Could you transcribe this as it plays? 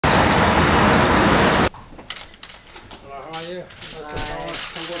you.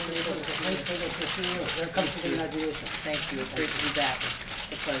 Congratulations to see you. Welcome to the inauguration. Thank you. It's great to be back.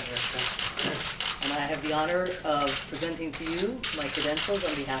 It's a pleasure. And I have the honor of presenting to you my credentials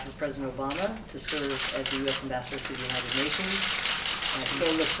on behalf of President Obama to serve as the U.S. Ambassador to the United Nations. I so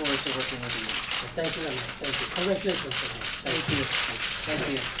look forward to working with you. Thank you very much. Thank you. Congratulations. Thank you. Thank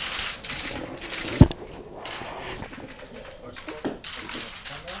you.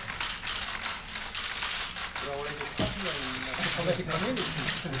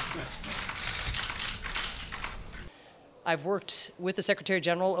 I've worked with the Secretary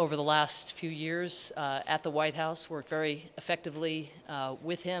General over the last few years at the White House, worked very effectively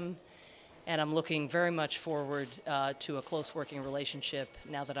with him, and I'm looking very much forward to a close working relationship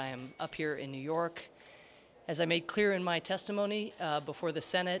now that I am up here in New York. As I made clear in my testimony before the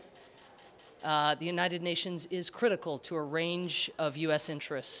Senate, the United Nations is critical to a range of U.S.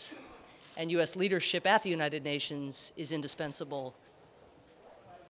 interests, and U.S. leadership at the United Nations is indispensable